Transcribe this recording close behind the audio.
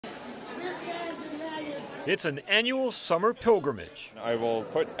It's an annual summer pilgrimage. I will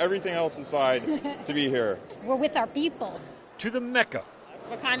put everything else aside to be here. We're with our people. To the Mecca.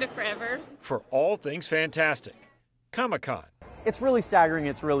 Wakanda forever. For all things fantastic. Comic-Con. It's really staggering.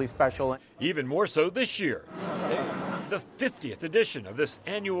 It's really special. Even more so this year. The 50th edition of this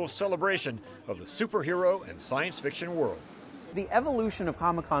annual celebration of the superhero and science fiction world. The evolution of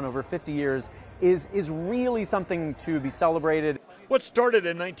Comic-Con over 50 years is really something to be celebrated. What started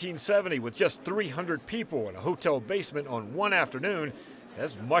in 1970 with just 300 people in a hotel basement on one afternoon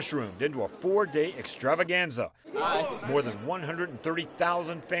has mushroomed into a 4-day extravaganza. More than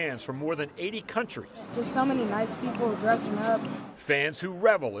 130,000 fans from more than 80 countries. Just so many nice people dressing up. Fans who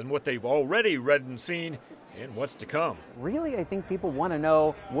revel in what they've already read and seen and what's to come. Really, I think people want to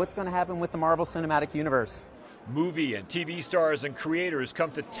know what's going to happen with the Marvel Cinematic Universe. Movie and TV stars and creators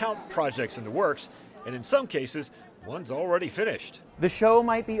come to tout projects in the works, and in some cases, one's already finished. The show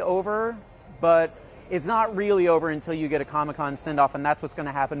might be over, but it's not really over until you get a Comic-Con send-off, and that's what's going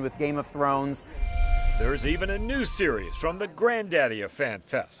to happen with Game of Thrones. There's even a new series from the granddaddy of fan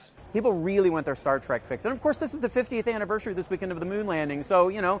fests. People really want their Star Trek fix. And of course, this is the 50th anniversary this weekend of the moon landing, so,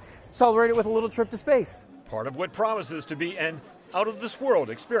 you know, celebrate it with a little trip to space. Part of what promises to be an out-of-this-world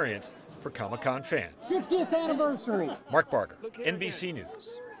experience for Comic-Con fans. 50th anniversary. Mark Barger, NBC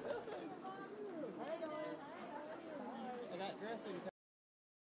News.